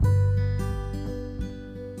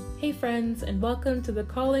Hey friends, and welcome to the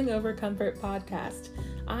Calling Over Comfort podcast.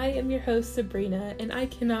 I am your host Sabrina, and I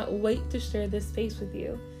cannot wait to share this space with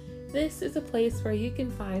you. This is a place where you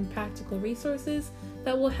can find practical resources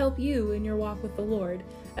that will help you in your walk with the Lord,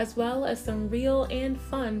 as well as some real and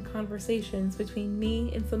fun conversations between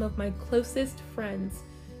me and some of my closest friends.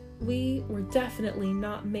 We were definitely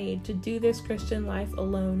not made to do this Christian life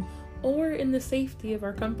alone or in the safety of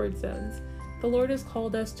our comfort zones. The Lord has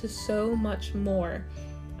called us to so much more.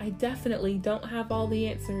 I definitely don't have all the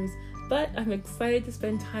answers, but I'm excited to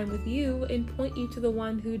spend time with you and point you to the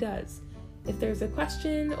one who does. If there's a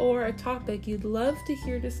question or a topic you'd love to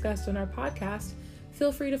hear discussed on our podcast,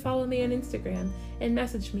 feel free to follow me on Instagram and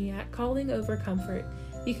message me at Calling Over Comfort.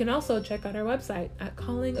 You can also check out our website at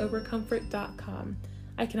callingovercomfort.com.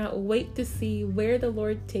 I cannot wait to see where the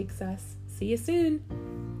Lord takes us. See you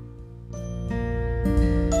soon!